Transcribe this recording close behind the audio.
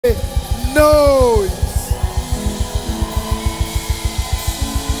noise.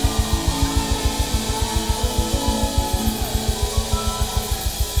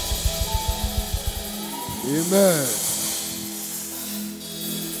 Amen.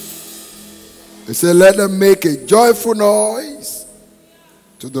 He said, let them make a joyful noise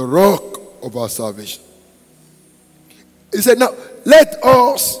to the rock of our salvation. He said, now let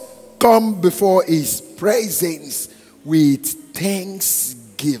us come before his presence with thanksgiving.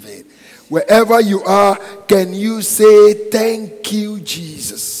 Wherever you are, can you say, thank you,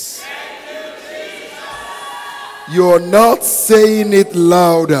 Jesus? Thank you, Jesus. You're not saying it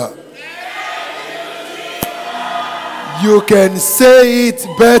louder. You can say it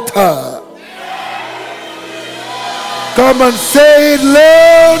better. Come and say it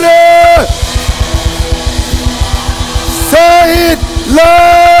louder. Say it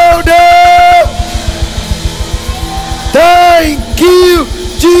louder. Thank you,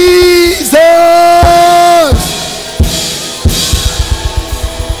 Jesus.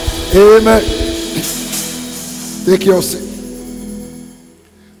 Amen. Take your seat.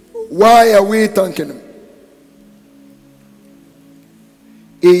 Why are we thanking him?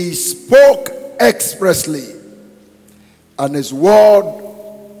 He spoke expressly, and his word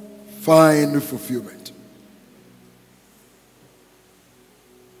find fulfillment.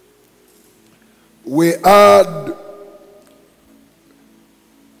 We had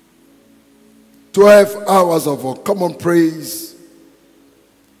 12 hours of common praise,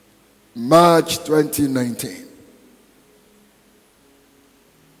 March 2019.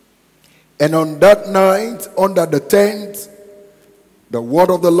 And on that night, under the tent, the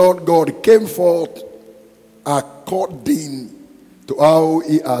word of the Lord God came forth according to how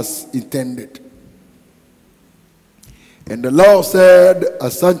he has intended. And the Lord said,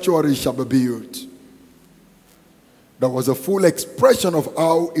 a sanctuary shall be built. That was a full expression of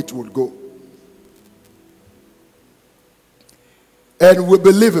how it would go. And we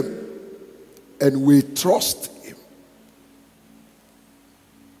believe him. And we trust him.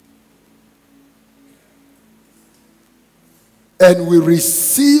 And we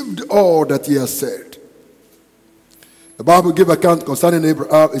received all that he has said. The Bible gives account concerning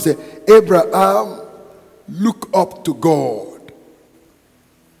Abraham. It said, Abraham looked up to God.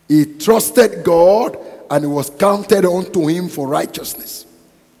 He trusted God, and it was counted unto him for righteousness.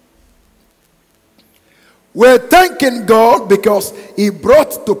 We're thanking God because he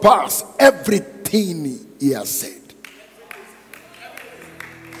brought to pass everything he has said.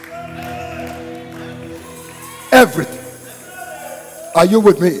 Everything. Are you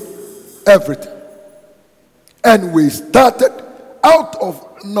with me? Everything. And we started out of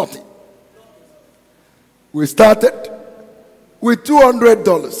nothing. We started with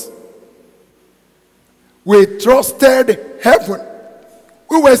 $200. We trusted heaven.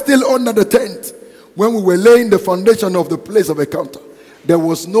 We were still under the tent when we were laying the foundation of the place of encounter. There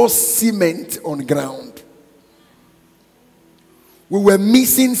was no cement on the ground. We were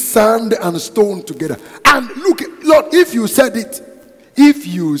mixing sand and stone together. And look, Lord, if you said it,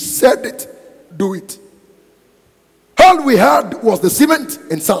 do it. All we had was the cement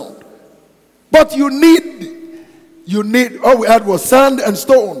and sand. But all we had was sand and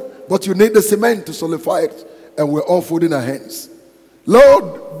stone. But you need the cement to solidify it. And we're all folding our hands.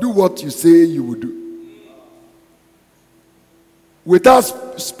 Lord, do what you say you will do.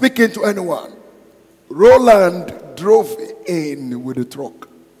 Without speaking to anyone, Roland drove in with the truck.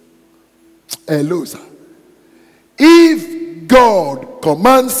 Hello, sir. If God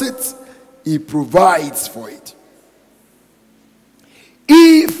commands it, he provides for it.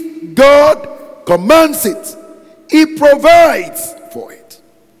 If God commands it, he provides for it.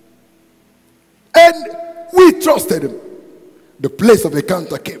 And we trusted him. The place of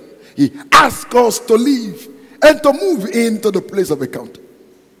encounter came. He asked us to leave and to move into the place of encounter.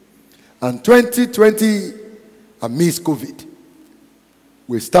 And 2020, amidst COVID,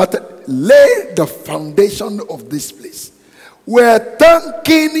 we started lay the foundation of this place. We're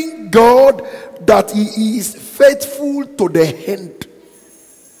thanking God that he is faithful to the end.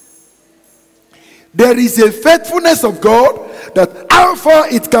 There is a faithfulness of God that how far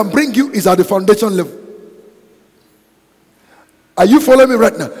it can bring you is at the foundation level. Are you following me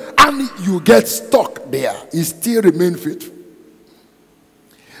right now? And you get stuck there. He still remains faithful.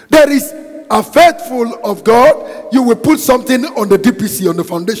 There is a faithful of God. You will put something on the DPC, on the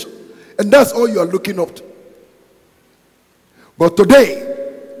foundation. And that's all you are looking up to. But today,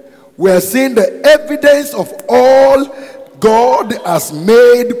 we are seeing the evidence of all God has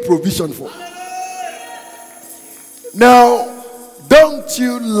made provision for. Now, don't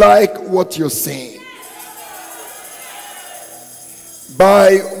you like what you're saying?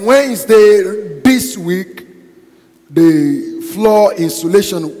 By Wednesday this week, the floor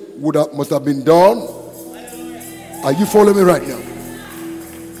insulation must have been done. Are you following me right now?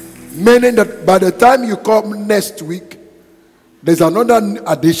 Meaning that by the time you come next week, there's another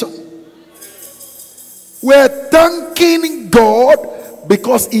addition. We're thanking God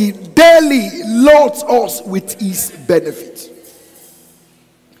because He daily loads us with His benefit.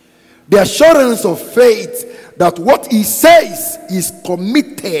 The assurance of faith that what He says is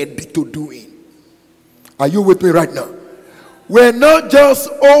committed to doing. Are you with me right now? We're not just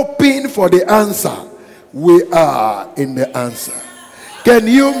hoping for the answer, we are in the answer. Can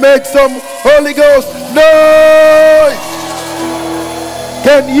you make some Holy Ghost noise?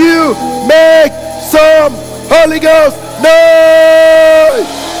 Can you make some Holy Ghost noise?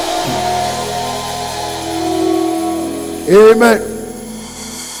 Amen.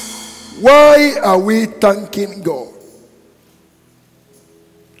 Why are we thanking God?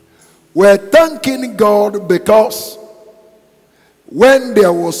 We're thanking God because when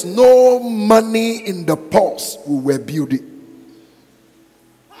there was no money in the purse, we were building.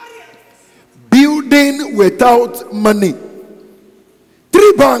 Building without money.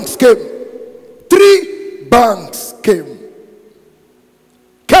 3 banks came. 3 banks came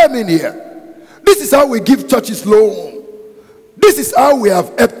in here. This is how we give churches loan. This is how we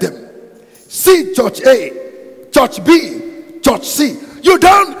have helped them. See church A, church B, church C. You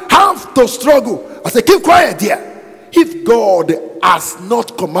don't have to struggle. I say, keep quiet here. If God has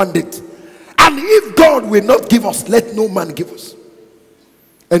not commanded, and if God will not give us, let no man give us.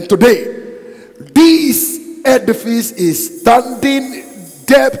 And today, this edifice is standing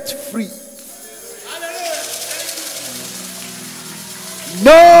debt free.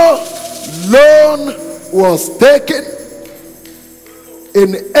 No loan was taken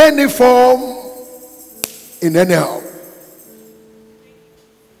in any form, in any how.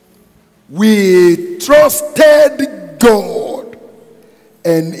 We trusted God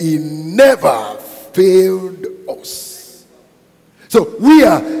and He never failed us. So we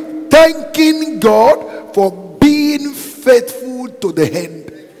are thanking God for being faithful to the end.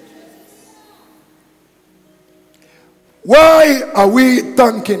 Why are we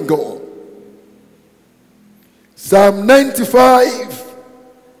thanking God? Psalm 95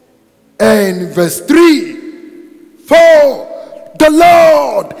 and verse 3. For the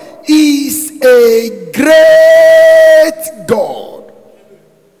Lord is a great God.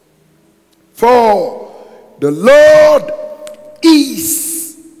 For the Lord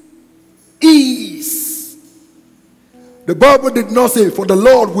is. The Bible did not say for the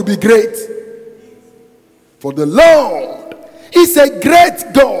Lord will be great. For the Lord is a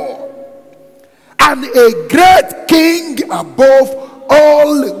great God and a great King above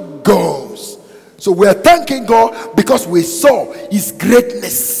all gods. So we are thanking God because we saw His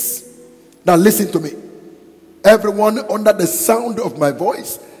greatness. Now listen to me. Everyone under the sound of my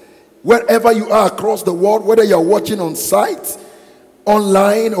voice, wherever you are across the world, whether you're watching on site,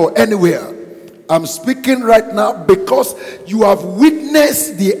 online, or anywhere, I'm speaking right now because you have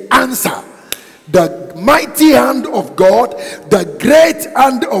witnessed the answer. The mighty hand of God, the great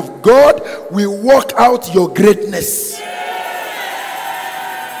hand of God will work out your greatness.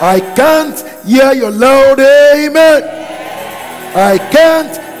 I can't hear your loud amen. I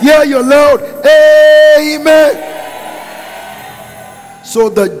can't hear your loud amen. So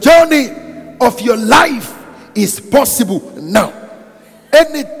the journey of your life is possible now.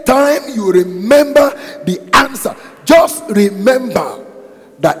 Anytime you remember the answer, just remember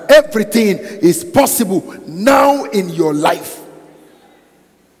that everything is possible now in your life.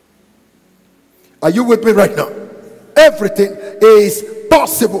 Are you with me right now? Everything is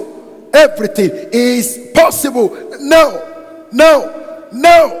possible. Everything is possible now.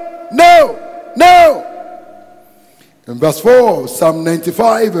 In verse 4, Psalm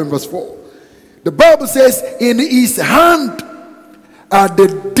 95 and verse 4, the Bible says, in His hand are the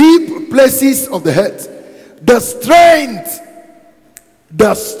deep places of the earth. The strength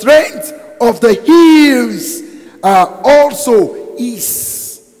of the hills are also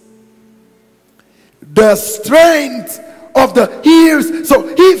His. The strength of the hills. So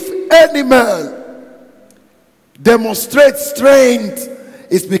if any man demonstrates strength,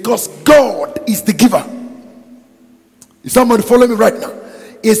 it's because God is the giver. Is somebody following me right now?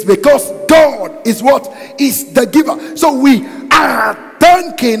 It's because God is what? Is the giver. So we are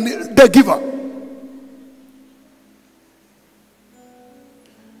thanking the giver.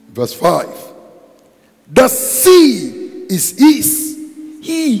 Verse 5. The sea is His.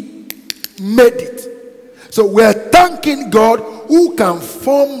 He made it. So we're thanking God who can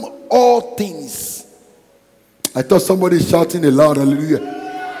form all things. I thought somebody shouting a loud hallelujah.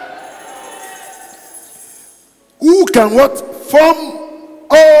 Who can what? Form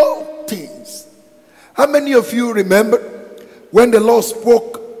all things. How many of you remember when the Lord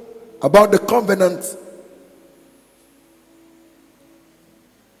spoke about the covenant?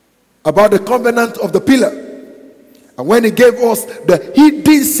 About the covenant of the pillar. And when he gave us the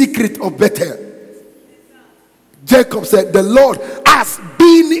hidden secret of Bethel, Jacob said, the Lord has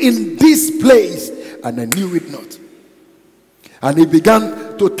been in this place and I knew it not. And he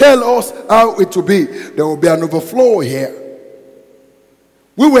began to tell us how it will be. There will be an overflow here.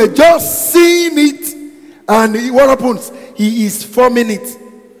 We were just seeing it, and what happens? He is forming it.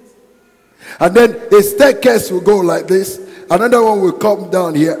 And then a staircase will go like this. Another one will come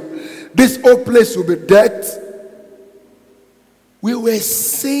down here. This whole place will be dead. We were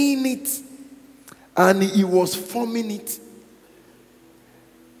seeing it, and he was forming it.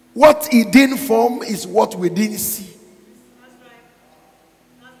 What he didn't form is what we didn't see.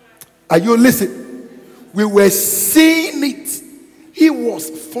 Are you listening? We were seeing it. He was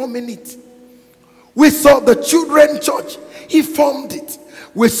forming it. We saw the children's church. He formed it.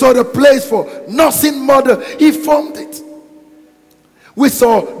 We saw the place for nursing mother. He formed it. We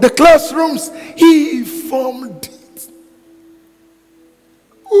saw the classrooms. He formed it.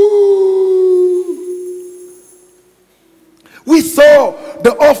 Ooh. We saw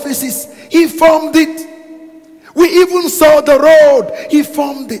the offices. He formed it. We even saw the road. He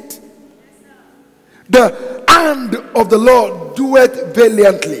formed it. The hand of the Lord doeth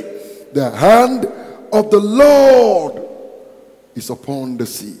valiantly. The hand of the Lord is upon the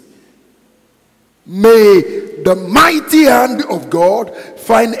sea. May the mighty hand of God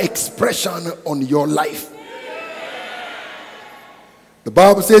find expression on your life. The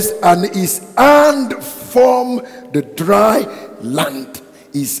Bible says, and his hand formed the dry land.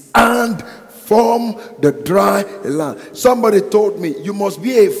 His hand formed the dry land. Somebody told me, you must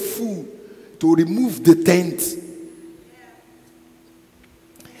be a fool to remove the tent.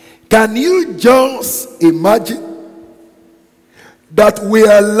 Can you just imagine that we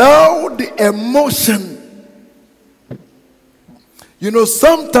allow the emotion? You know,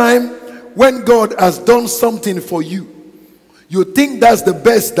 sometimes when God has done something for you, you think that's the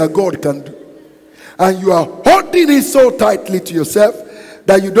best that God can do. And you are holding it so tightly to yourself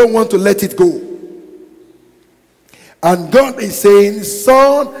that you don't want to let it go. And God is saying,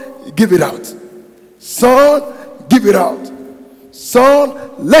 son, give it out. Son, give it out.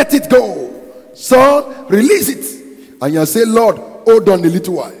 Son, let it go. Son, release it. And you say, Lord, hold on a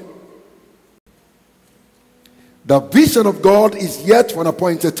little while. The vision of God is yet for an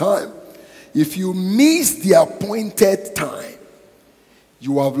appointed time. If you miss the appointed time,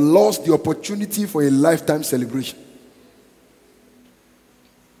 you have lost the opportunity for a lifetime celebration.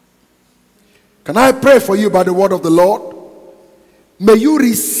 Can I pray for you by the word of the Lord? May you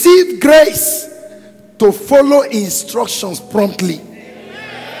receive grace to follow instructions promptly.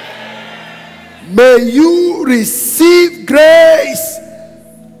 May you receive grace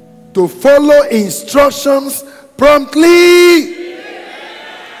to follow instructions promptly.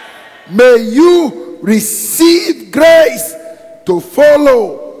 May you receive grace to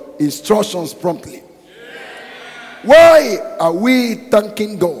follow instructions promptly. Why are we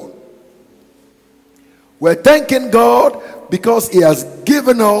thanking God? We're thanking God because he has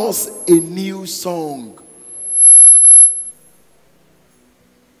given us a new song.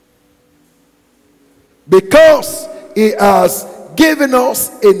 Because he has given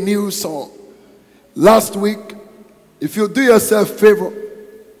us a new song. Last week, if you do yourself a favor,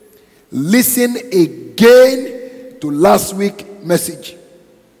 listen again to last week's message.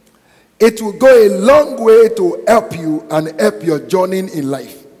 It will go a long way to help you and help your journey in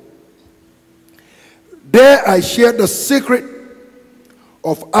life. There I shared the secret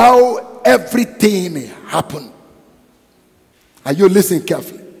of how everything happened. Are you listening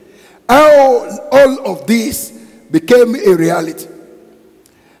carefully? How all of this became a reality.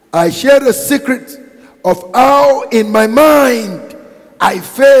 I shared the secret of how in my mind I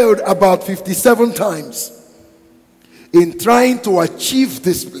failed about 57 times in trying to achieve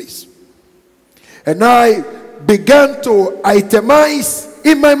this place. And I began to itemize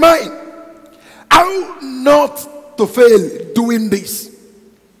in my mind how not to fail doing this.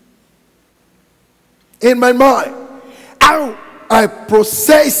 In my mind, how I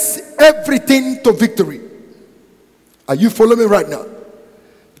process everything to victory. Are you following me right now?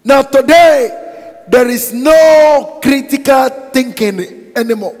 Now today, there is no critical thinking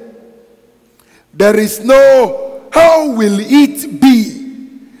anymore. There is no how will it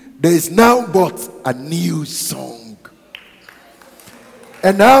be. There is now but a new song.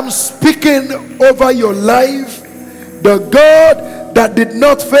 And I'm speaking over your life, the God that did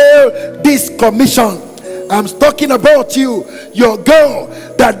not fail this commission. I'm talking about you, your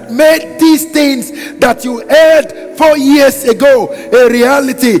God that made these things that you heard 4 years ago a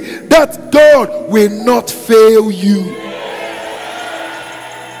reality. That God will not fail you.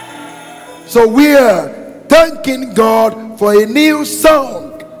 So we are thanking God for a new song.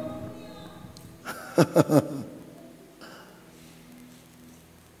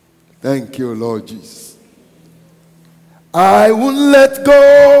 Thank you, Lord Jesus. I won't let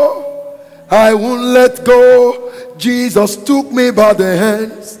go. I won't let go. Jesus took me by the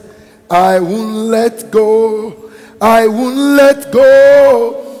hands. I won't let go. I won't let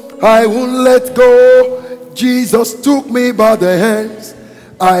go. I won't let go. Jesus took me by the hands.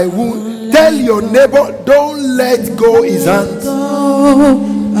 I won't. Tell your neighbor, don't let go his hands.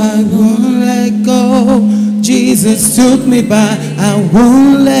 I won't let go. Jesus took me by. I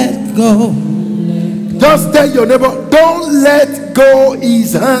won't let go. Just tell your neighbor, don't let go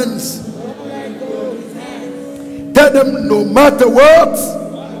his hands. Tell them, no matter what,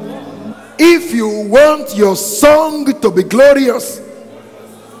 if you want your song to be glorious,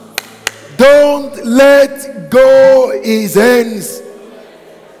 don't let go his hands.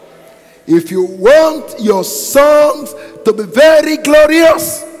 If you want your songs to be very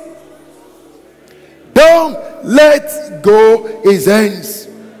glorious, don't let go his hands.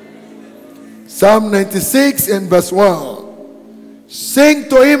 Psalm 96 and verse 1. Sing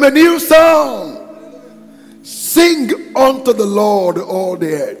to him a new song. Sing unto the Lord all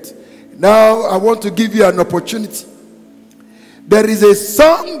the earth. Now I want to give you an opportunity. There is a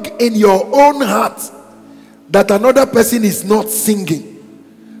song in your own heart that another person is not singing.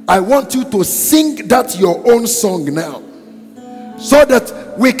 I want you to sing that your own song now, so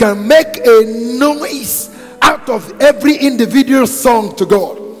that we can make a noise out of every individual song to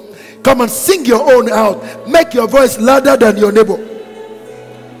God. Come and sing your own out. Make your voice louder than your neighbor.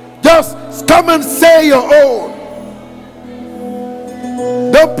 Just come and say your own.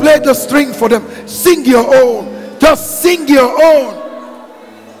 Don't play the string for them. Sing your own. Just sing your own.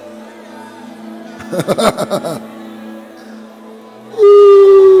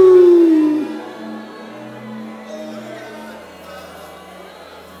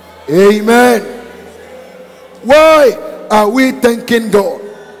 Amen. Why are we thanking God?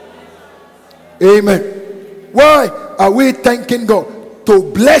 Amen. Why are we thanking God? To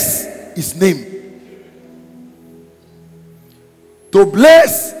bless his name. To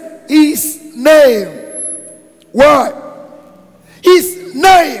bless his name. Why? His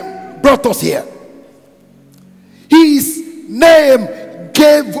name brought us here. His name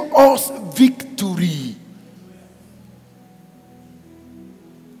gave us victory.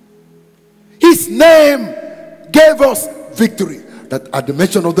 His name gave us victory. That at the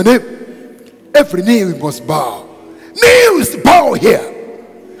mention of the name, every knee must bow. Knees bow here.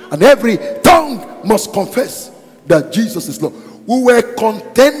 And every tongue must confess that Jesus is Lord. We were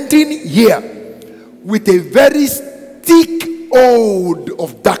contending here with a very thick hold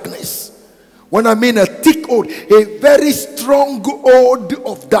of darkness. When I mean a thick hold, a very strong hold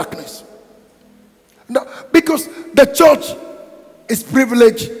of darkness. Now, because the church is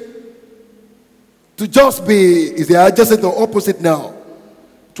privileged to just be, is the adjacent or opposite now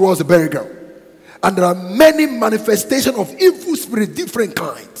towards the burial ground. And there are many manifestations of evil spirit, different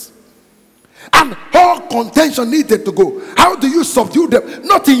kinds. And all contention needed to go. How do you subdue them?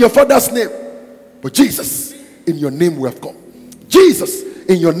 Not in your father's name, but Jesus, in your name we have come. Jesus,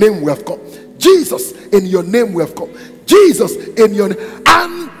 in your name we have come. Jesus, in your name we have come. Jesus, in your name.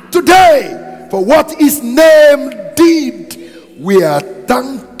 And today, for what his name did, we are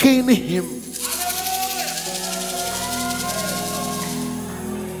thanking him.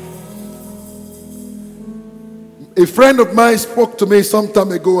 A friend of mine spoke to me some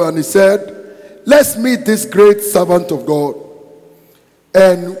time ago and he said, let's meet this great servant of God.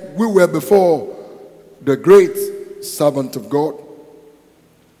 And we were before the great servant of God.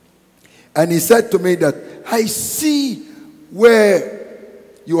 And he said to me that, I see where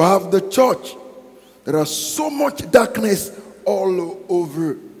you have the church. There is so much darkness all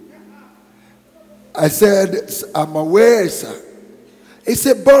over. I said, I'm aware, sir. He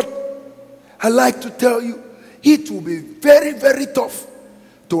said, but I like to tell you, it will be very, very tough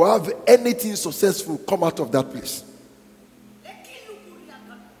to have anything successful come out of that place.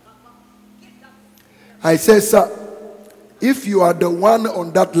 I said, sir, if you are the one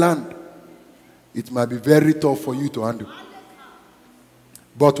on that land, it might be very tough for you to handle.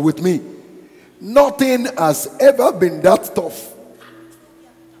 But with me, nothing has ever been that tough.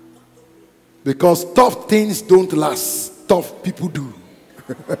 Because tough things don't last. Tough people do.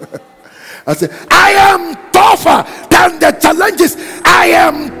 I said, I am tougher than the challenges. I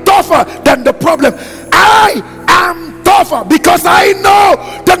am tougher than the problem. I am tougher because I know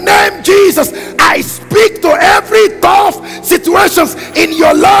the name Jesus. I speak to every tough situations in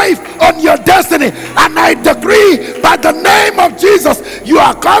your life, on your destiny, and I decree by the name of Jesus, you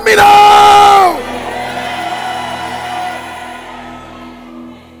are coming out.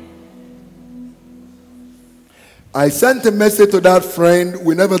 I sent a message to that friend.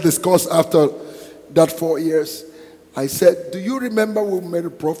 We never discussed after that 4 years. I said, do you remember we made a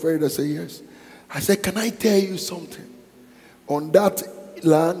prophet? I said, yes. I said, can I tell you something? On that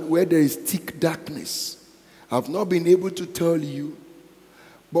land where there is thick darkness, I've not been able to tell you,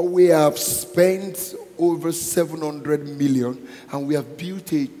 but we have spent over 700 million and we have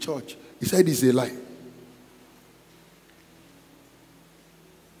built a church. He said, it's a lie.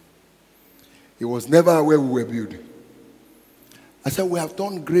 He was never aware we were building. I said, we have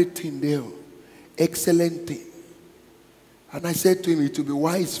done great thing there. Excellent thing. And I said to him, it will be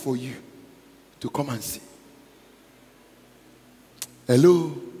wise for you to come and see.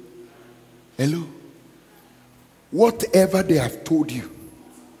 Hello? Hello? Whatever they have told you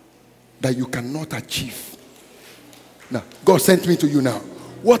that you cannot achieve. Now, God sent me to you now.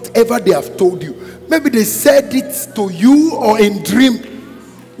 Whatever they have told you. Maybe they said it to you or in dream.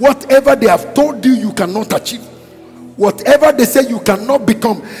 Whatever they have told you, you cannot achieve. Whatever they say you cannot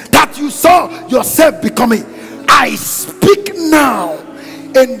become, that you saw yourself becoming, I speak now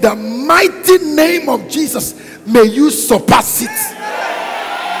in the mighty name of Jesus. May you surpass it.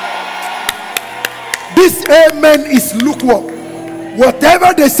 This amen is lukewarm.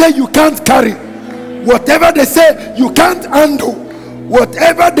 Whatever they say you can't carry, whatever they say you can't handle,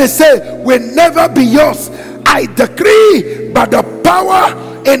 whatever they say will never be yours, I decree by the power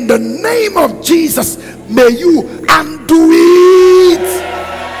in the name of Jesus, may you undo it.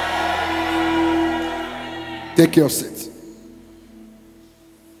 Take your seat.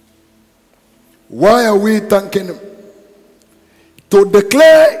 Why are we thanking him? To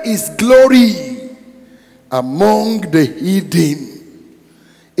declare his glory among the heathen,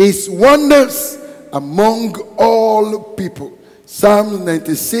 his wonders among all people. Psalm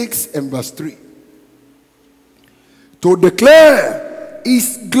 96 and verse 3. To declare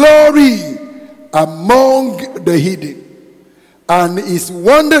his glory among the heathen and his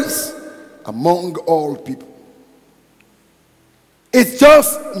wonders among all people. It's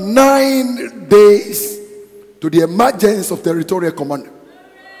just 9 days to the emergence of territorial commander.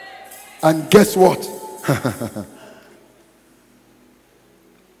 And guess what?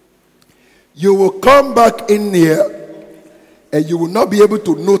 You will come back in here and you will not be able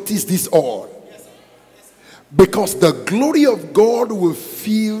to notice this all. Because the glory of God will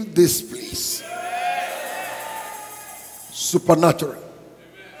fill this place. Supernatural.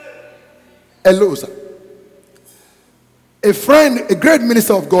 Hello, sir. A friend, a great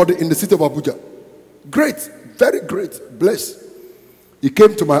minister of God in the city of Abuja. Great, very great, blessed. He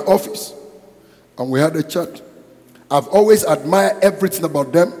came to my office and we had a chat. I've always admired everything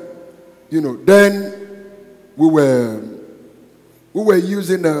about them. You know, then we were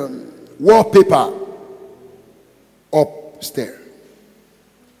using wallpaper upstairs.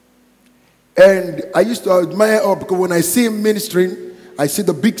 And I used to admire her because when I see him ministering, I see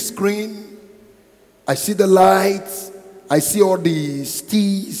the big screen, I see the lights, I see all the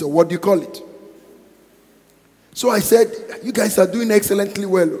steeds, or what do you call it? So I said, you guys are doing excellently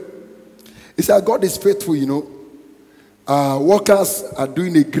well. He said, God is faithful, you know. Workers are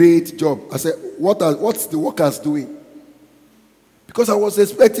doing a great job. I said, what's the workers doing? Because I was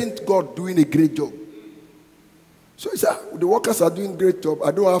expecting God doing a great job. So he said, the workers are doing a great job.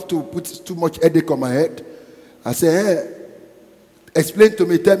 I don't have to put too much headache on my head. I said, hey, explain to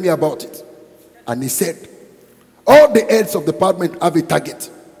me, tell me about it. And he said, all the heads of the department have a target.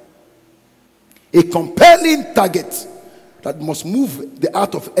 A compelling target that must move the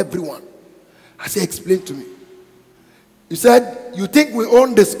heart of everyone. I said, explain to me. He said, you think we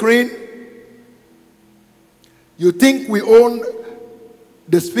own the screen? You think we own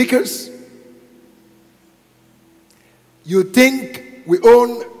the speakers? You think we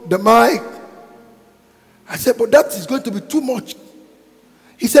own the mic? I said, but that is going to be too much.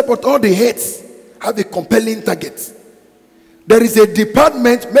 He said, but all the heads have a compelling target. There is a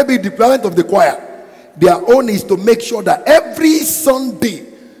department, maybe the department of the choir. Their own is to make sure that every Sunday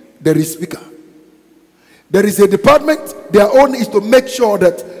there is speaker. There is a department, their own is to make sure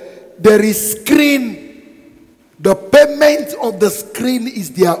that there is screen. The payment of the screen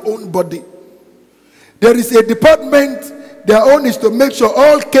is their own body. There is a department, their own is to make sure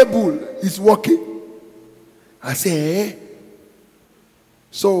all cable is working. I say, eh?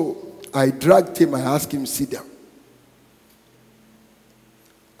 So I dragged him. I asked him, sit down.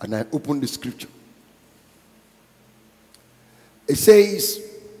 And I opened the scripture. It says,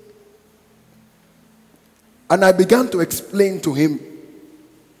 and I began to explain to him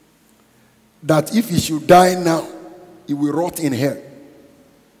that if he should die now, he will rot in hell.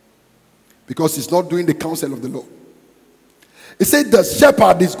 Because he's not doing the counsel of the Lord. He said the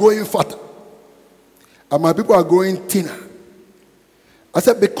shepherd is going fatter. And my people are going thinner. I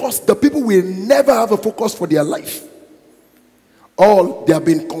said, because the people will never have a focus for their life. All they have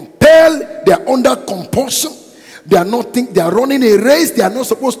been compelled, they are under compulsion. They are not think they are running a race they are not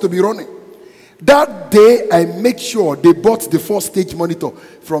supposed to be running. That day, I make sure they bought the 4-stage monitor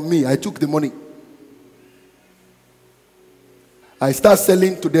from me. I took the money. I start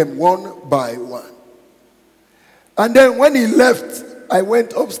selling to them one by one. And then when he left, I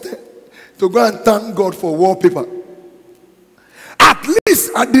went upstairs to go and thank God for wallpaper. At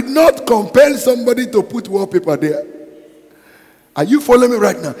least I did not compel somebody to put wallpaper there. Are you following me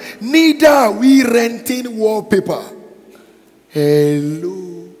right now? Neither are we renting wallpaper.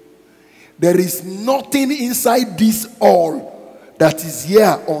 Hello. There is nothing inside this hall that is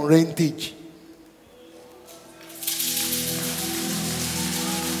here on rentage.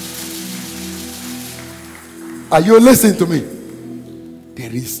 Are you listening to me?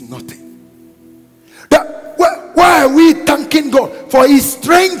 There is nothing. Why are we thanking God for his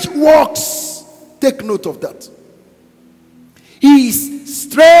strange works? Take note of that. His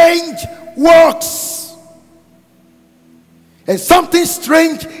strange works. And something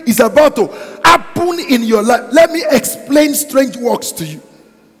strange is about to happen in your life. Let me explain strange works to you.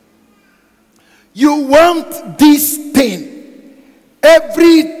 You want this thing.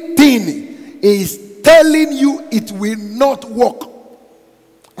 Everything is telling you it will not work.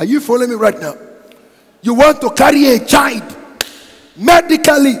 Are you following me right now? You want to carry a child.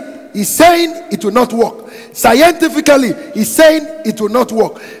 Medically, he's saying it will not work. Scientifically, he's saying it will not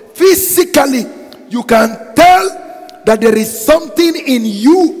work. Physically, you can tell that there is something in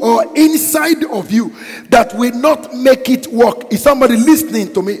you or inside of you that will not make it work. Is somebody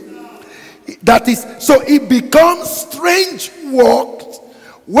listening to me? That is, so it becomes strange work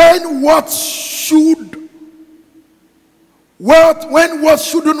when what shouldn't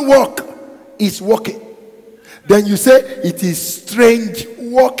work is working. Then you say it is strange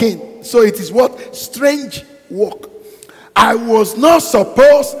working. So it is what? Strange work. I was not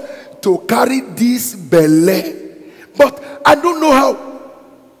supposed to carry this belly, but I don't know how.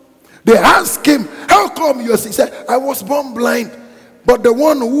 They asked him, how come you are sick? He said, I was born blind, but the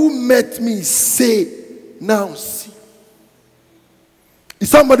one who met me say, now see. Is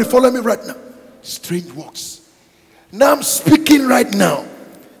somebody following me right now? Strange works. Now I'm speaking right now,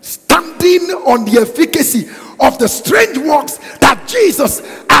 standing on the efficacy of the strange works that Jesus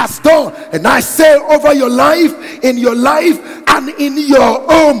has done. And I say over your life, in your life, and in your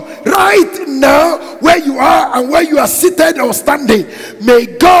home, right now, where you are and where you are seated or standing, may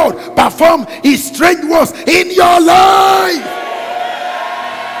God perform his strange works in your life.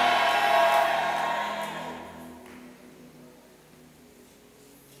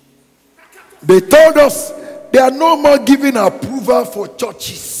 They told us they are no more giving approval for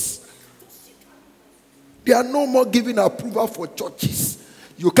churches. They are no more giving approval for churches.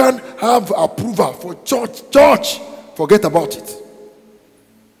 You can't have approval for church. Church, forget about it.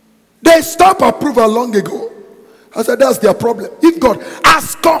 They stopped approval long ago. I said that's their problem. If God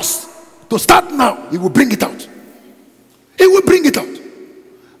asks us to start now, he will bring it out. He will bring it out.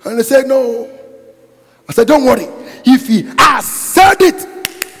 And they said no. I said don't worry. If he has said it,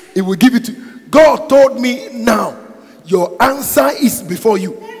 he will give it to you. God told me now, your answer is before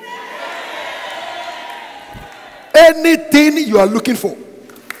you. Anything you are looking for,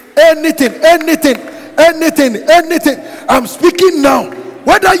 anything. I'm speaking now.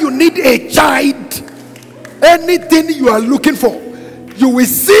 Whether you need a child, anything you are looking for, you will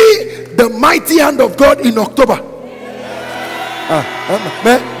see the mighty hand of God in October.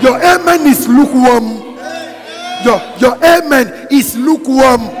 Your amen is lukewarm. Your amen is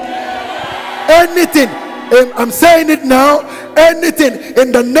lukewarm. Anything, I'm saying it now, anything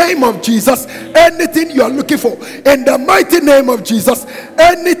in the name of Jesus, anything you are looking for, in the mighty name of Jesus,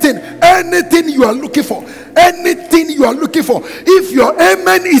 anything you are looking for, anything you are looking for, if your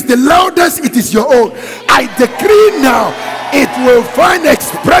amen is the loudest, it is your own. I decree now, it will find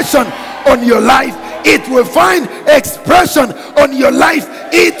expression on your life. It will find expression on your life.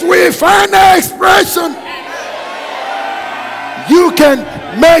 It will find expression. You can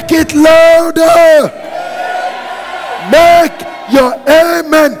make it louder. Make your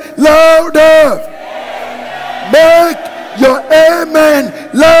amen louder. Make your amen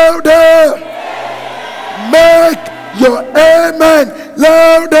louder. Make your amen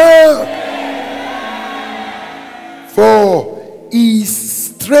louder. For his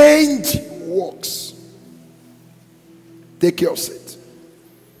strange works. Take your seat.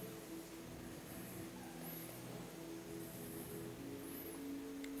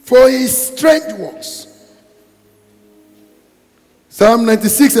 For his strange works. Psalm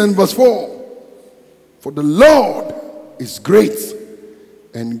 96 and verse 4. For the Lord is great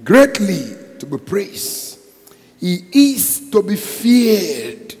and greatly to be praised. He is to be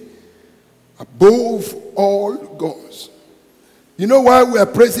feared above all gods. You know why we are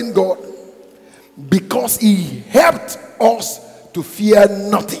praising God? Because he helped us to fear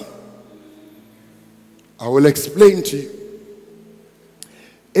nothing. I will explain to you.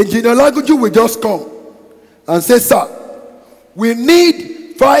 Engineer Laguju will just come and say, sir, we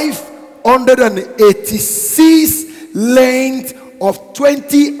need 586 length of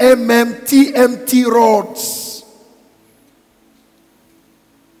 20 mm TMT rods.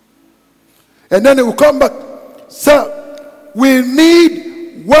 And then he will come back, sir, we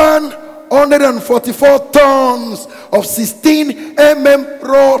need 144 tons of 16 mm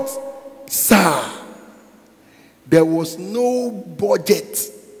rods. Sir, there was no budget.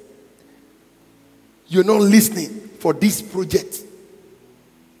 You're not listening for this project.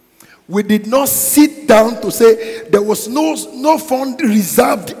 We did not sit down to say there was no fund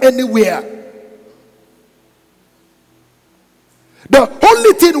reserved anywhere. The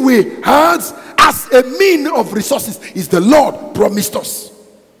only thing we had as a mean of resources is the Lord promised us.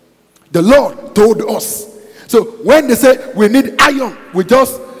 The Lord told us. So when they say we need iron,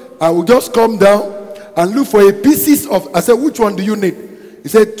 I will just come down and look for a pieces of. I said, which one do you need? He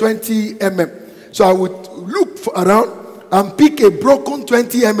said 20 mm. So I would look around and pick a broken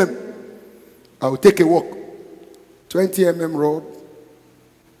 20 mm. I will take a walk. 20 mm road.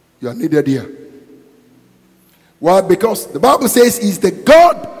 You are needed here. Why? Because the Bible says he's the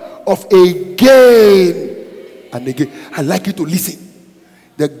God of again and again. I'd like you to listen.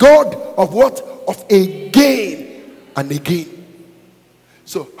 The God of what? Of again and again.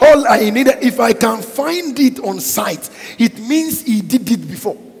 So all I needed, if I can find it on site, it means he did it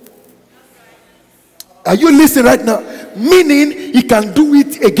before. Are you listening right now? Meaning he can do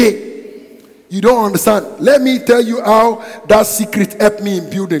it again. You don't understand. Let me tell you how that secret helped me in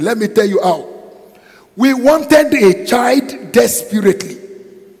building. Let me tell you how. We wanted a child desperately.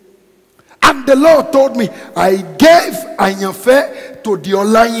 And the Lord told me, I gave Anyafe to the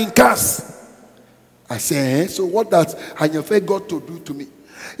online cast. I said, so what does Anyafe got to do to me?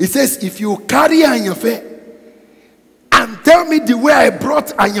 He says, if you carry Anyafe and tell me the way I brought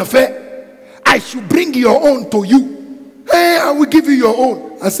Anyafe, I should bring your own to you. Hey, I will give you your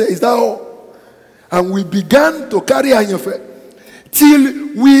own. I said, is that all? And we began to carry Anyafe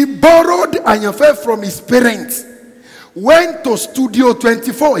till we borrowed Anyafe from his parents, went to Studio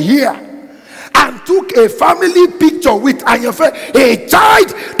 24 here, and took a family picture with Anyafe, a child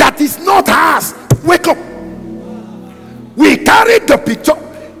that is not ours. Wake up. We carried the picture,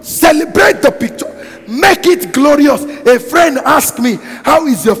 celebrate the picture, make it glorious. A friend asked me, how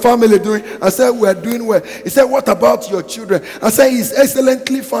is your family doing? I said, we are doing well. He said, what about your children? I said, he's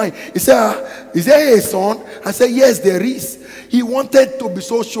excellently fine. He said, is there a son? I said, yes, there is. He wanted to be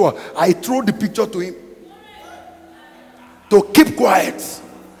so sure. I threw the picture to him to keep quiet.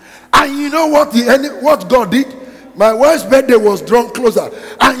 And you know what God did? My wife's birthday was drawn closer,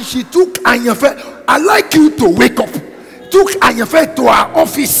 and she took Anyafe. I like you to wake up. Took Anyafe to our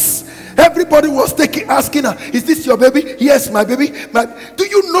office. Everybody was asking her, is this your baby? Yes, my baby. Do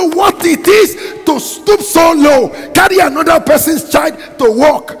you know what it is to stoop so low, carry another person's child to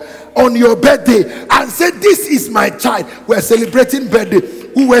walk on your birthday and say, this is my child? We're celebrating birthday.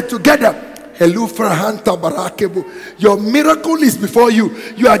 We were together. Hello, Farhanta Barakebu. Your miracle is before you.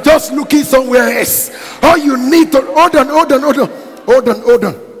 You are just looking somewhere else. All you need to hold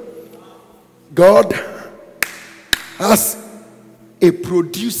on. God has a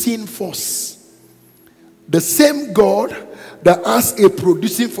producing force. The same God that has a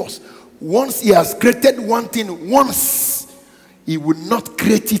producing force. Once he has created one thing once, he will not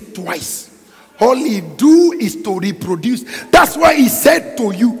create it twice. All he do is to reproduce. That's why he said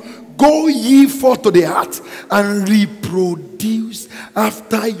to you, go ye forth to the earth and reproduce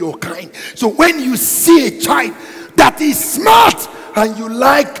after your kind. So when you see a child that is smart and you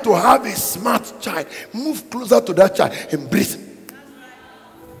like to have a smart child, move closer to that child, embrace him.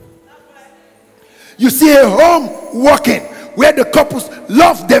 You see a home working where the couples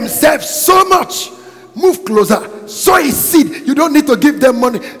love themselves so much, move closer, sow a seed. You don't need to give them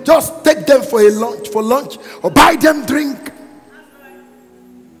money, just take them for lunch or buy them drink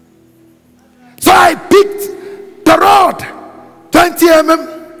So I picked the rod, 20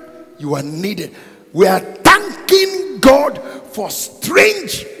 you are needed. We are thanking God for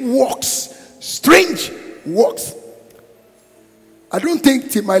strange works. Strange works. I don't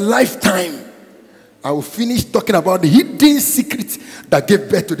think till my lifetime I will finish talking about the hidden secret that gave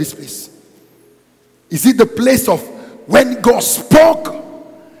birth to this place. Is it the place of when God spoke,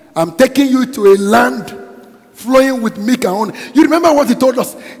 I'm taking you to a land flowing with milk and honey? You remember what he told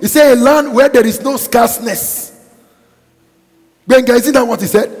us? He said a land where there is no scarceness. Benga, isn't that what he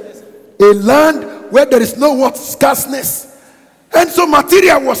said? A land where there is no what? Scarceness. And so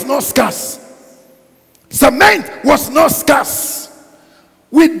material was not scarce. Cement was not scarce.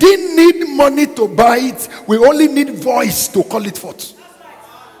 We didn't need money to buy it. We only need voice to call it forth.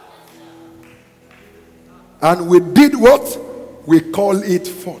 And we did what? We call it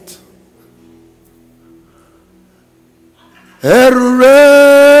forth.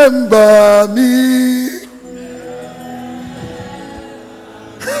 Remember me.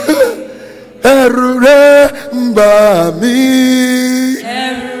 Remember me.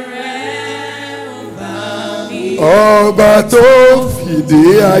 Ọba tó fìdí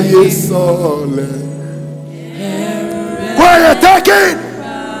ayé sọlẹ̀. Quiet, take it.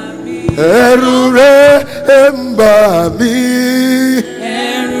 Ẹ̀rù rẹ̀ ń bà mí.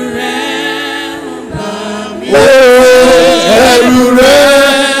 Ẹ̀rù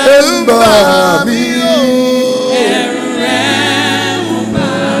rẹ̀ ń bà mí.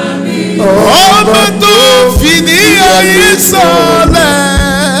 Ọba tó fìdí ayé sọlẹ̀.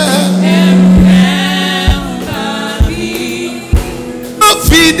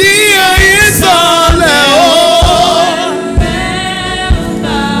 Fìdí ayé sọlẹ̀ o.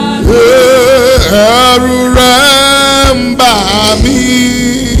 Ẹ̀rù rẹ̀ ń bà mí.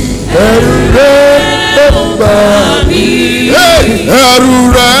 Ẹ̀rù rẹ̀ ń bà mí. Ẹ̀rù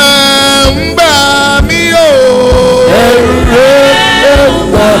rẹ̀ ń bà mí o. Ẹ̀rù rẹ̀ ń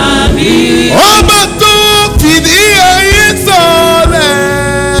bà mí. Ọba tó fìdí ayé sọlẹ̀.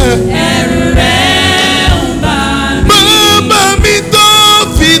 Ẹ̀rù rẹ̀ ń bà mí. Bàbá mi tó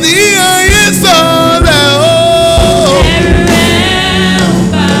fìdí ayé sọlẹ̀ o. Ẹ̀rù rẹ̀ ń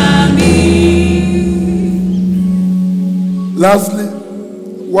bà mí. Lastly,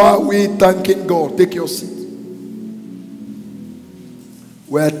 while we thanking God, take your seat.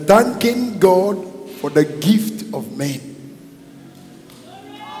 We are thanking God for the gift of men.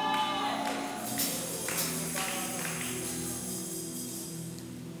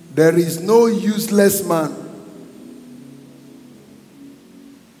 There is no useless man.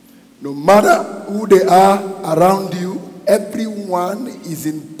 No matter who they are around you, everyone is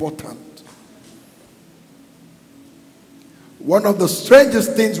important. One of the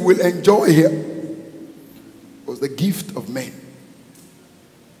strangest things we'll enjoy here was the gift of men.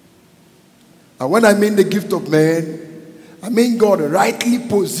 And when I mean the gift of men, I mean God rightly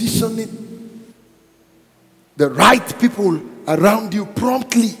positioning the right people around you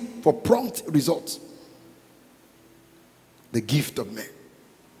promptly for prompt results. The gift of men.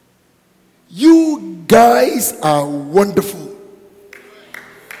 You guys are wonderful.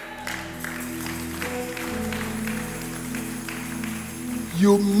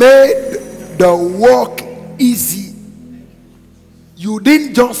 You made the work easy. You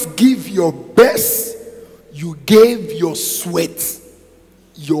didn't just give your best, you gave your sweat,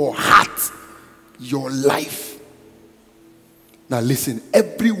 your heart, your life. Now listen,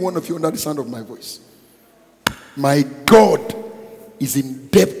 every one of you under the sound of my voice, my God is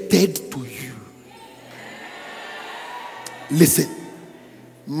indebted to you. Listen,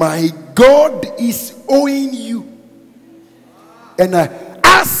 my God is owing you. And I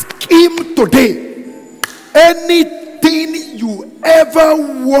ask him today, anything you ever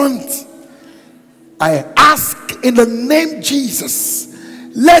want, I ask in the name Jesus,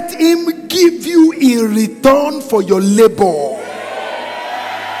 let him give you in return for your labor.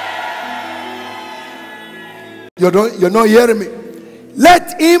 You're not hearing me.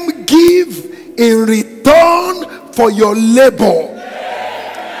 Let him give in return for your labor.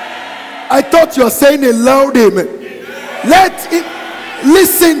 I thought you were saying a loud amen. Let him,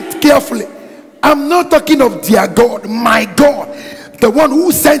 listen carefully. I'm not talking of their God, my God, the one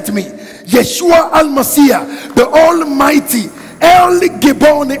who sent me, Yeshua Al-Messiah, the Almighty, El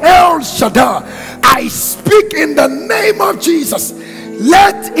Gibon, El Shaddai. I speak in the name of Jesus.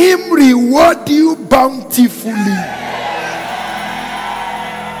 Let him reward you bountifully.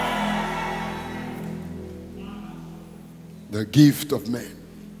 The gift of man.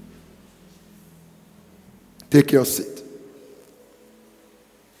 Take your seat.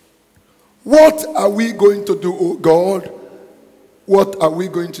 What are we going to do, oh God, what are we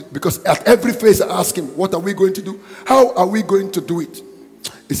going to, because at every phase I ask him, what are we going to do? How are we going to do it?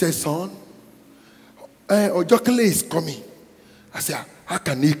 He says, son, Ojokele is coming. I said, how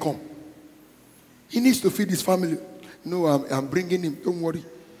can he come? He needs to feed his family. No, I'm bringing him. Don't worry.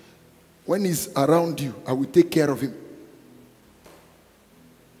 When he's around you, I will take care of him.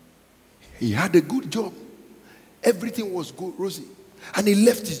 He had a good job. Everything was good, rosy. And he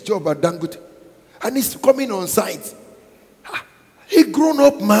left his job at Dangote. And he's coming on site. He grown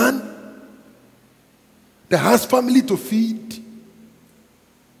up man that has family to feed.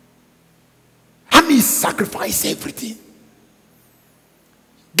 And he sacrificed everything.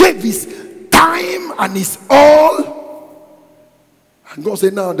 Gave his time and his all. And God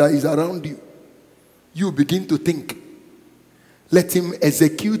said, now that he's around you, you begin to think. Let him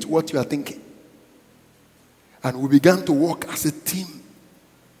execute what you are thinking. And we began to work as a team.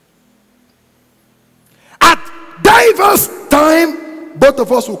 At diverse time, both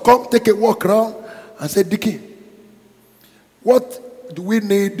of us will come, take a walk around, and say, Dickie, what do we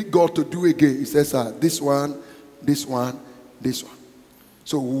need God to do again? He says, this one, this one, this one.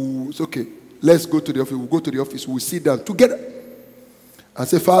 So it's okay. Let's go to the office. We'll go to the office. We'll sit down together and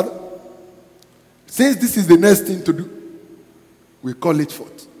say, Father, since this is the next thing to do, we call it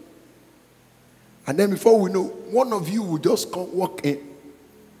forth. And then before we know, one of you will just come walk in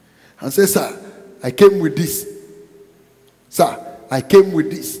and say, sir, I came with this. Sir, I came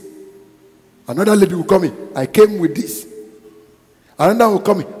with this. Another lady will come in. I came with this. Another will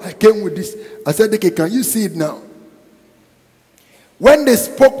come in. I came with this. I said, okay, can you see it now? When they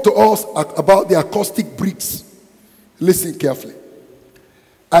spoke to us about the acoustic bricks, listen carefully.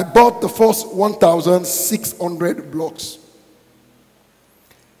 I bought the first 1,600 blocks.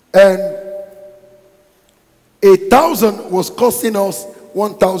 And 1,000 was costing us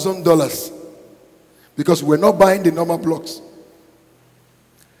 $1,000 because we're not buying the normal blocks.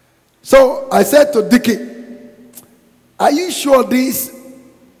 So I said to Dickie, are you sure this?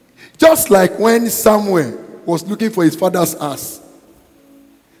 Just like when Samuel was looking for his father's ass,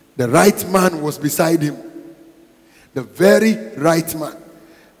 the right man was beside him. The very right man.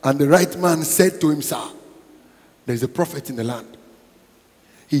 And the right man said to him, sir, there is a prophet in the land.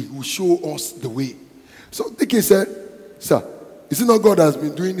 He will show us the way. So Dickie said, sir, is it not God that has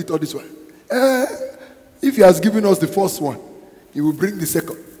been doing it all this way? If he has given us the first one, he will bring the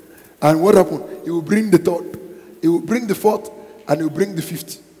second. And what happened? He will bring the third. He will bring the fourth. And he will bring the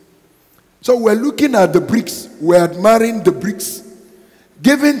fifth. So we're looking at the bricks. We're admiring the bricks.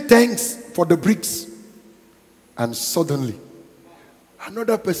 Giving thanks for the bricks. And suddenly,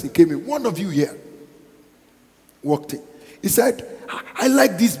 another person came in. One of you here walked in. He said, I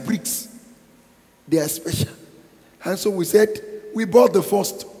like these bricks. They are special. And so we said, we bought the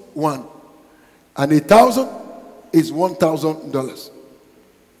first one. And 1,000 is $1,000.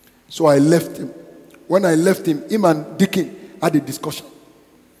 So I left him. When I left him, him and Dickie had a discussion.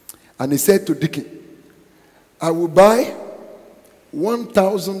 And he said to Dickie, I will buy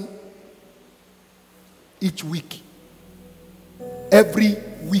 1,000 each week. Every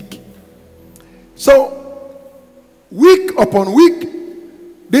week. So, week upon week,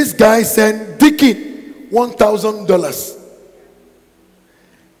 this guy sent Dickie $1,000.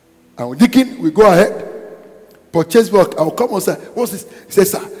 And with Dickie, we go ahead, purchase work. I'll come and say, what's this? He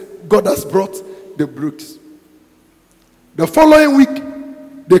says, sir, God has brought the bricks. The following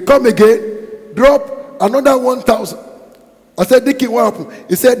week, they come again, drop another 1,000. I said, Dickie, what happened?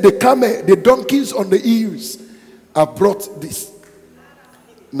 He said, the donkeys on the EUs have brought this.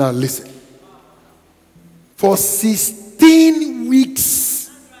 Now listen. For 16 weeks,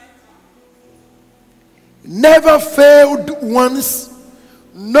 never failed once,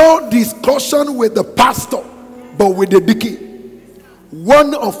 no discussion with the pastor, but with the Dickie.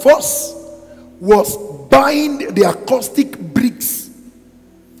 One of us was buying the acoustic bricks,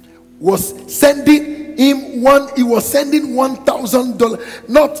 was sending him he was sending $1,000,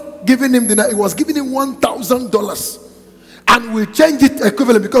 not giving him the night, he was giving him $1,000. And we changed it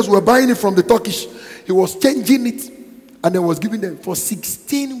equivalent because we were buying it from the Turkish. He was changing it and then was giving them for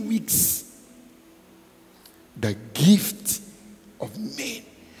 16 weeks. The gift of men.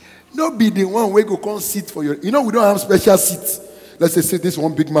 Not be the one where you go come sit for your. You know, we don't have special seats. Let's say this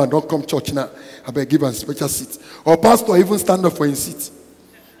one big man, don't come church now. I better give him a special seat. Or pastor even stand up for his seat.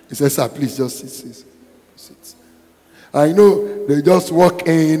 He says, sir, please just sit. I know they just walk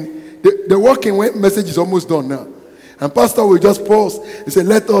in. The walk-in message is almost done now. And pastor will just pause and say,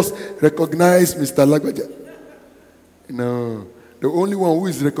 let us recognize Mr. Lagbaja. No, the only one who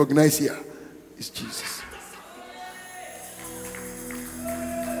is recognized here is Jesus.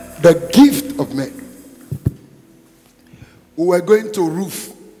 The gift of men. We were going to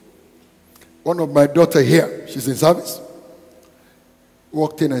roof. One of my daughter here, she's in service,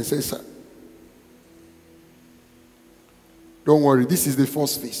 walked in and said, "Sir, don't worry, this is the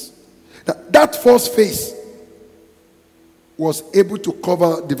first phase." Now, that first phase was able to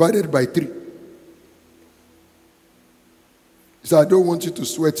cover, divided by 3. He said, "I don't want you to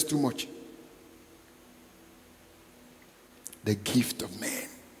sweat too much." The gift of man.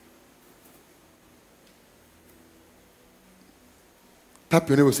 Tap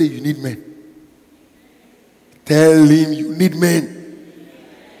your neighbor, say, "You need men." Tell him you need men.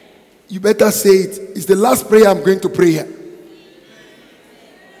 You better say it. It's the last prayer I'm going to pray here.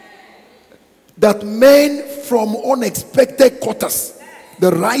 That men from unexpected quarters,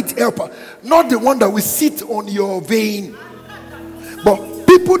 the right helper, not the one that will sit on your vein, but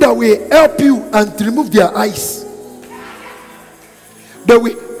people that will help you and remove their eyes. They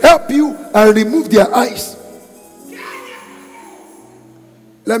will help you and remove their eyes.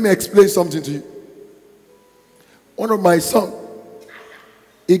 Let me explain something to you. One of my sons,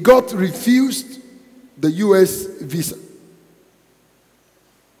 he got refused the US visa.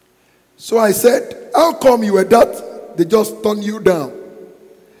 So I said, "How come you were that? They just turned you down."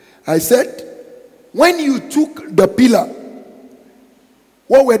 I said, "When you took the pillar,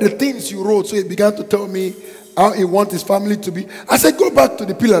 what were the things you wrote?" So he began to tell me how he wants his family to be. I said, "Go back to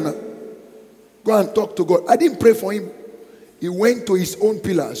the pillar now. Go and talk to God." I didn't pray for him. He went to his own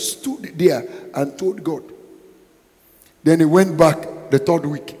pillar, stood there and told God. Then he went back the 3rd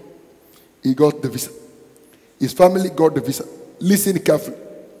week. He got the visa. His family got the visa. Listen carefully.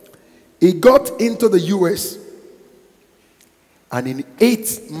 He got into the US, and in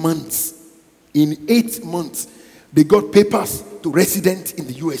 8 months, they got papers to resident in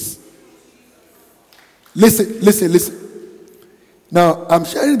the US. Listen. Now, I'm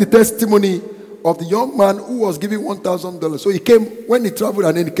sharing the testimony of the young man who was giving $1,000. So he came, when he traveled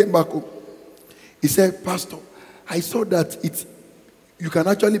and then he came back home. He said, "Pastor, I saw that you can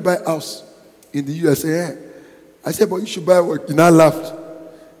actually buy a house in the US." Yeah. I said, "But you should buy what?" He now laughed.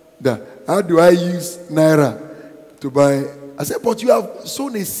 How do I use Naira to buy? I said, "But you have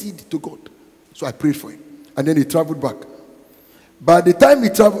sown a seed to God." So I prayed for him. And then he traveled back. By the time he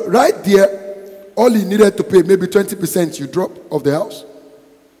traveled, right there, all he needed to pay, maybe 20% you drop of the house.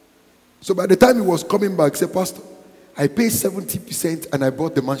 So by the time he was coming back, he said, "Pastor, I paid 70% and I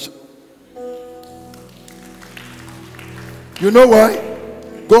bought the mansion." You know why?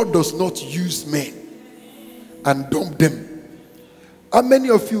 God does not use men and dump them. How many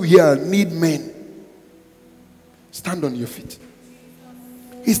of you here need men? Stand on your feet.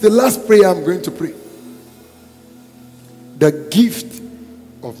 It's the last prayer I'm going to pray. The gift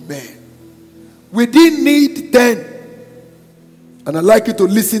of man. We didn't need 10. And I'd like you to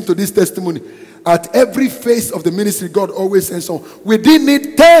listen to this testimony. At every phase of the ministry, God always says so. We didn't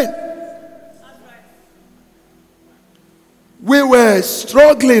need 10. We were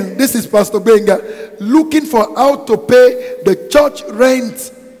struggling. This is Pastor Benga, looking for how to pay the church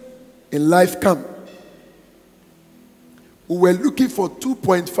rent in Life Camp. We were looking for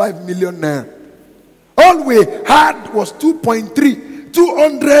 2.5 million naira. All we had was 2.3.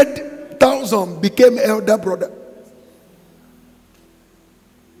 200,000 became elder brother.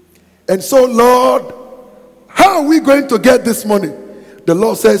 And so, Lord, how are we going to get this money? The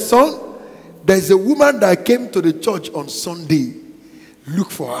Lord says, "Son, there's a woman that came to the church on Sunday.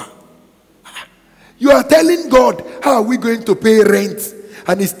 Look for her." You are telling God, how are we going to pay rent?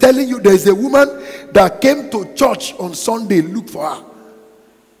 And he's telling you there's a woman that came to church on Sunday. Look for her.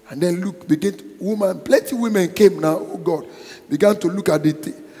 And then look, plenty women came now. Oh God, began to look at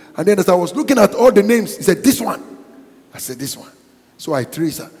it. And then as I was looking at all the names, he said, "This one." I said, "This one." So I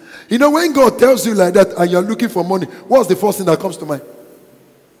trace her. You know, when God tells you like that and you're looking for money, what's the first thing that comes to mind?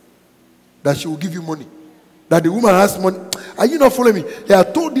 That she will give you money. That the woman has money. Are you not following me? Yeah, I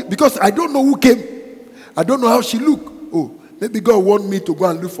told you, because I don't know who came. I don't know how she looked. Oh, maybe God wanted me to go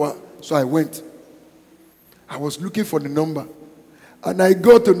and look for her. So I went. I was looking for the number. And I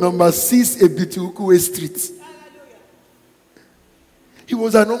go to number 6 Ebitukuwe Street. It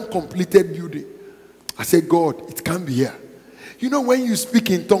was an uncompleted building. I said, "God, it can't be here." You know, when you speak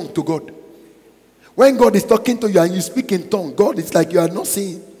in tongue to God, when God is talking to you and you speak in tongue, God, it's like you are not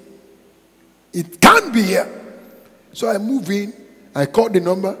seeing. It can't be here. So I move in. I called the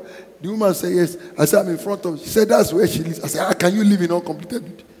number. The woman said, "Yes." I said, "I'm in front of." She said, "That's where she lives." I said, "How can you live in uncompleted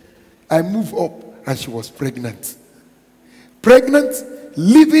building?" I move up and she was pregnant. Pregnant,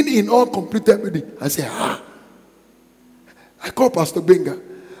 living in uncompleted building. I said, I called Pastor Benga.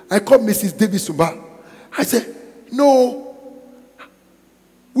 I called Mrs. Davis Suba. I said, "No,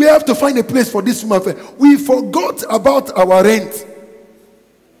 We have to find a place for this woman. We forgot about our rent.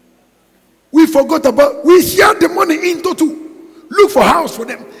 We shared the money into two. Look for house for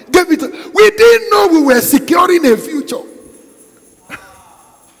them. Gave it. We didn't know we were securing a future.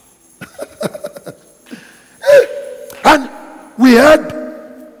 And we had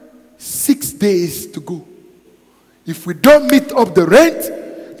 6 days to go. If we don't meet up the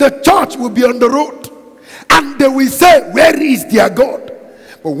rent, the church will be on the road. And they will say, where is their God?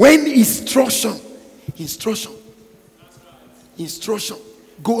 But when instruction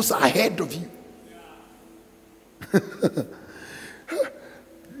goes ahead of you,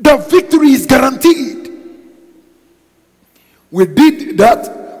 the victory is guaranteed. We did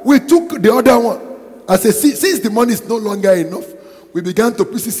that. We took the other one as a seed. Since the money is no longer enough, we began to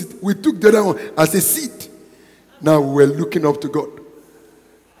process it. We took the other one as a seed. Now we were looking up to God.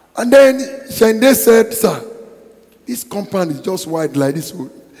 And then Shende said, sir, this compound is just wide like this.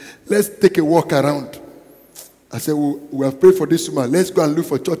 Let's take a walk around. I said, we have prayed for this woman. Let's go and look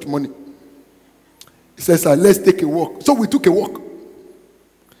for church money. He says, sir, let's take a walk. So we took a walk.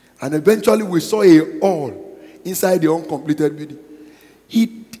 And eventually we saw a hall inside the uncompleted building.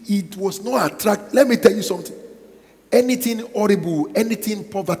 It was not attractive. Let me tell you something. Anything horrible, anything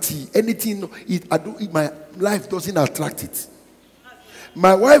poverty, anything, my life doesn't attract it.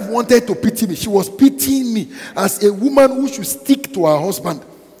 My wife wanted to pity me. She was pitying me as a woman who should stick to her husband.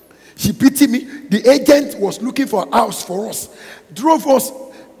 She pitied me. The agent was looking for a house for us. Drove us.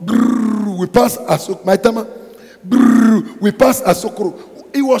 Brrr, we passed Asok. My tama. Brrr, we passed Asokoro.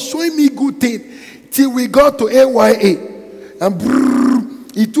 He was showing me good thing till we got to AYA. And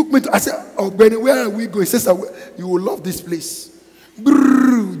brrr, he took me to. I said, oh, Benny, where are we going? He says, you will love this place.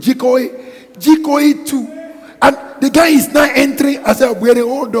 Brrr, Jikoi too. And the guy is now entering. I said,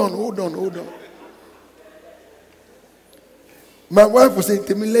 hold on. My wife was saying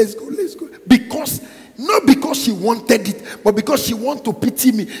to me, let's go. Not because she wanted it, but because she wants to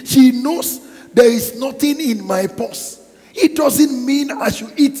pity me. She knows there is nothing in my purse. It doesn't mean I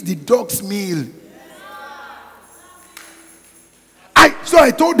should eat the dog's meal. So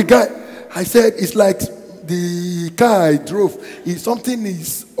I told the guy, I said, it's like the car I drove, if something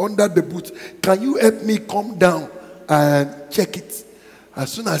is under the boot, can you help me come down and check it?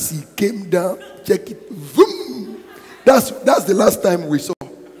 As soon as he came down, check it, boom. That's the last time we saw.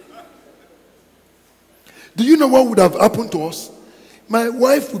 Do you know what would have happened to us? My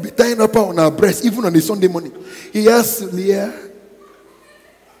wife would be tying up on her breast, even on a Sunday morning. He asked Leah,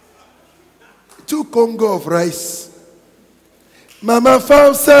 2 Congo of rice. Mama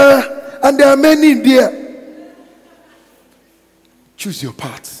found, sir, and there are many in there. Choose your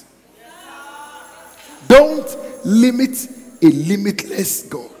path. Don't limit a limitless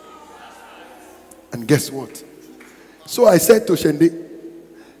God. And guess what? So I said to Shende,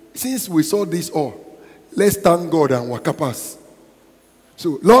 since we saw this all, let's thank God and waka pass.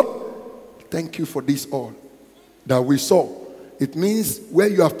 So, Lord, thank you for this all that we saw. It means where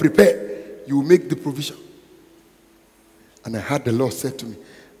you have prepared, you will make the provision. And I heard the Lord say to me,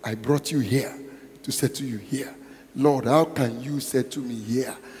 I brought you here to say to you here. Lord, how can you say to me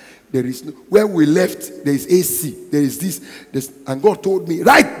here? There is no, where we left, there is AC, there is this, and God told me,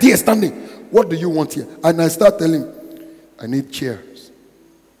 right there standing, what do you want here? And I start telling him, I need chairs.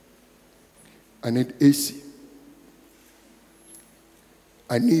 I need AC.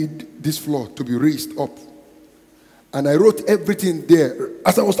 I need this floor to be raised up. And I wrote everything there.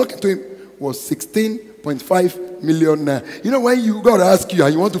 As I was talking to him, was 16.5 million naira. You know when you God ask you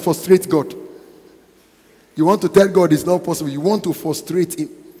and you want to frustrate God, you want to tell God it's not possible, you want to frustrate him.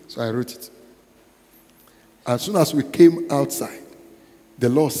 So I wrote it. As soon as we came outside, the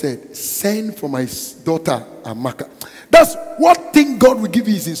Lord said, send for my daughter Amaka. That's what thing God will give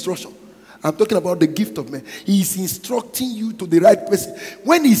you his instruction. I'm talking about the gift of man. He is instructing you to the right person.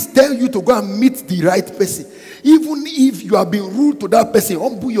 When he tells you to go and meet the right person, even if you have been rude to that person,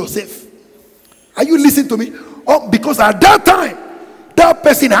 humble yourself. Are you listening to me? Oh, because at that time, that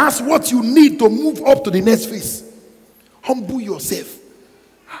person has what you need to move up to the next phase. Humble yourself.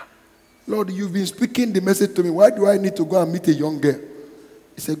 Lord, you've been speaking the message to me. Why do I need to go and meet a young girl?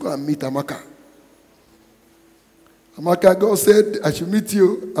 He said, go and meet Amaka. Amaka, God said, I should meet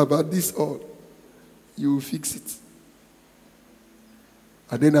you about this all. You will fix it.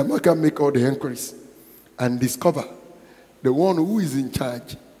 And then Amaka make all the inquiries and discover the one who is in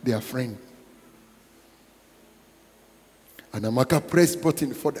charge, their friend. And Amaka pressed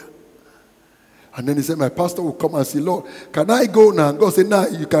button further. And then he said, my pastor will come and say, Lord, can I go now? And God said, no,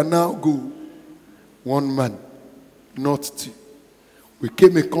 you can now go. One man, not two. We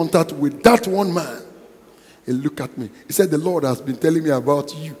came in contact with that one man. He looked at me. He said, the Lord has been telling me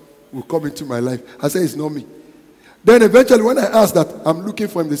about you will come into my life. I said, it's not me. Then eventually when I asked that, I'm looking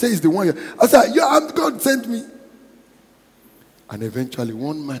for him, they say, it's the one here. I said, yeah, God sent me. And eventually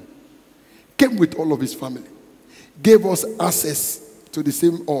one man came with all of his family, gave us access to the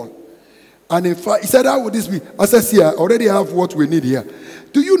same hall. And in fact, he said, how would this be? I said, see, I already have what we need here.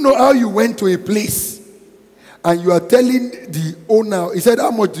 Do you know how you went to a place and you are telling the owner, he said,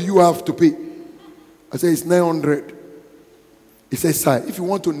 how much do you have to pay? I said, it's 900. He said, sir, if you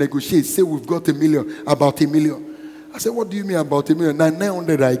want to negotiate, say we've got $1 million, about $1 million. I said, what do you mean about $1 million? Now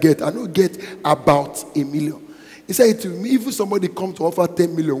 900 I get. I don't get about $1 million. He said to me, if somebody comes to offer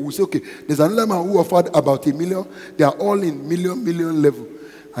 10 million, we'll say, okay, there's another man who offered about $1 million. They are all in million level.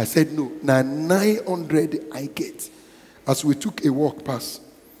 I said, no, now 900 I get. As we took a walk past,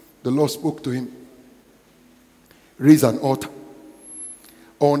 the Lord spoke to him. Raise an altar.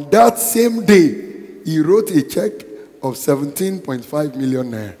 On that same day, he wrote a check of 17.5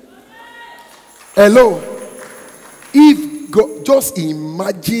 million naira. Hello. If God, just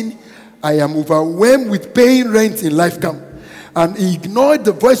imagine I am overwhelmed with paying rent in Lifecamp, and he ignored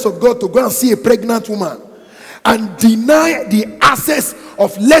the voice of God to go and see a pregnant woman and deny the access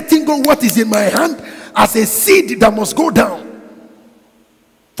of letting go what is in my hand as a seed that must go down.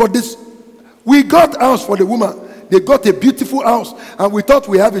 For this, we got house for the woman. They got a beautiful house, and we thought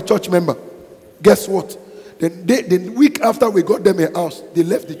we have a church member. Guess what? Then the week after we got them a house, they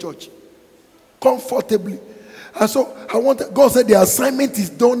left the church comfortably. And so God said the assignment is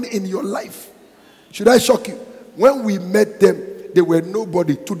done in your life. Should I shock you? When we met them, they were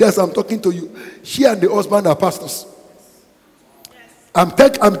nobody. Today as I'm talking to you, she and the husband are pastors. I'm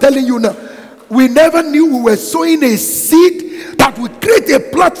telling you now, we never knew we were sowing a seed that would create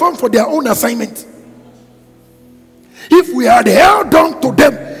a platform for their own assignment. If we had held on to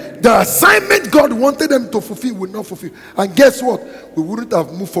them, the assignment God wanted them to fulfill would not fulfill. And guess what? We wouldn't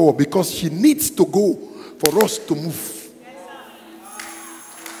have moved forward, because she needs to go for us to move.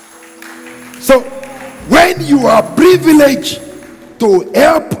 So when you are privileged to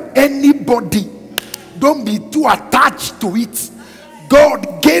help anybody, don't be too attached to it.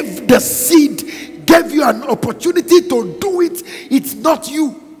 God gave the seed, gave you an opportunity to do it. It's not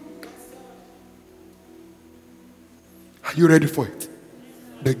you. Are you ready for it?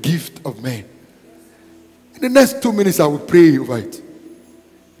 The gift of man. In the next 2 minutes I will pray over it.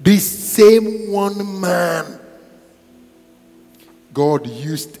 This same one man, God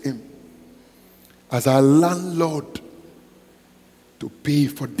used him as a landlord to pay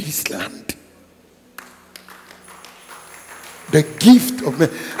for this land. The gift of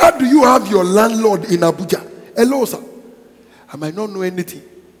man. How do you have your landlord in Abuja? Hello, sir. I might not know anything.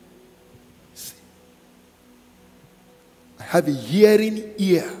 See. I have a hearing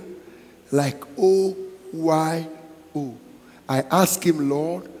ear like O-Y-O. I ask him,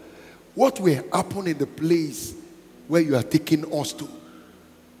 Lord, what will happen in the place where you are taking us to?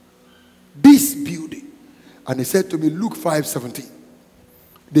 This building. And he said to me, Luke 5:17.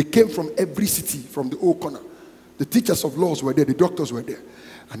 They came from every city, from the whole corner. The teachers of laws were there, the doctors were there.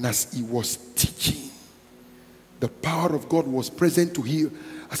 And as he was teaching, the power of God was present to heal.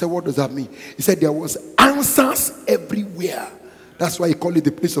 I said, what does that mean? He said there was answers everywhere. That's why he called it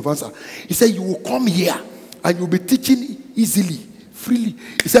the place of answer. He said, you will come here and you'll be teaching easily, freely.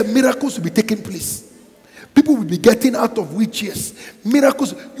 He said, miracles will be taking place. People will be getting out of wheelchairs.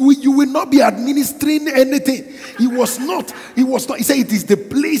 Miracles. You will not be administering anything. He was not. He said it is the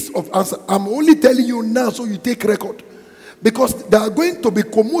place of answer. I'm only telling you now so you take record. Because there are going to be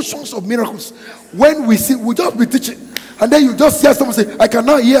commotions of miracles. When we see, we'll just be teaching. And then you just hear someone say, I can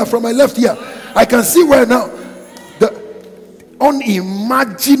now hear from my left ear. I can see where now. The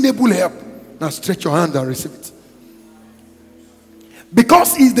unimaginable help. Now stretch your hand and receive it.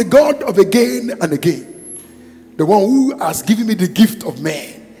 Because he's the God of again and again. The one who has given me the gift of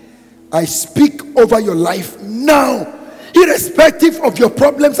man. I speak over your life now, irrespective of your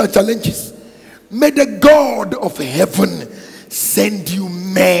problems and challenges. May the God of heaven send you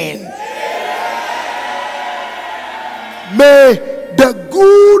men. May the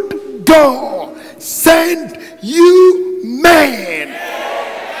good God send you men.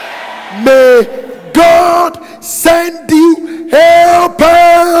 May God send you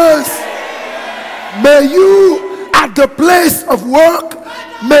helpers. May you at the place of work,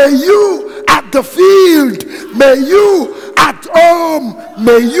 may you at the field, may you at home,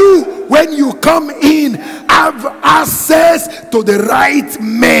 may you when you come in have access to the right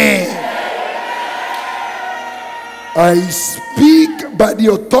man. I speak by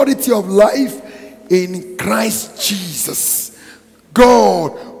the authority of life in Christ Jesus.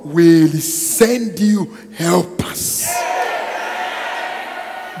 God will send you helpers.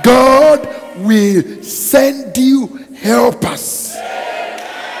 God will send you helpers.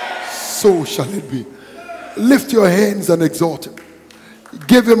 So shall it be. Lift your hands and exalt him.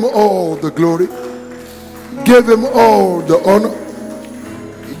 Give him all the glory. Give him all the honor.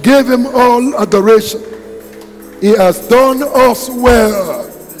 Give him all adoration. He has done us well.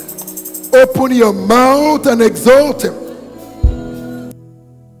 Open your mouth and exalt him.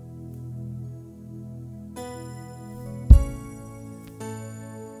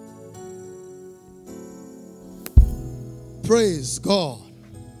 Praise God.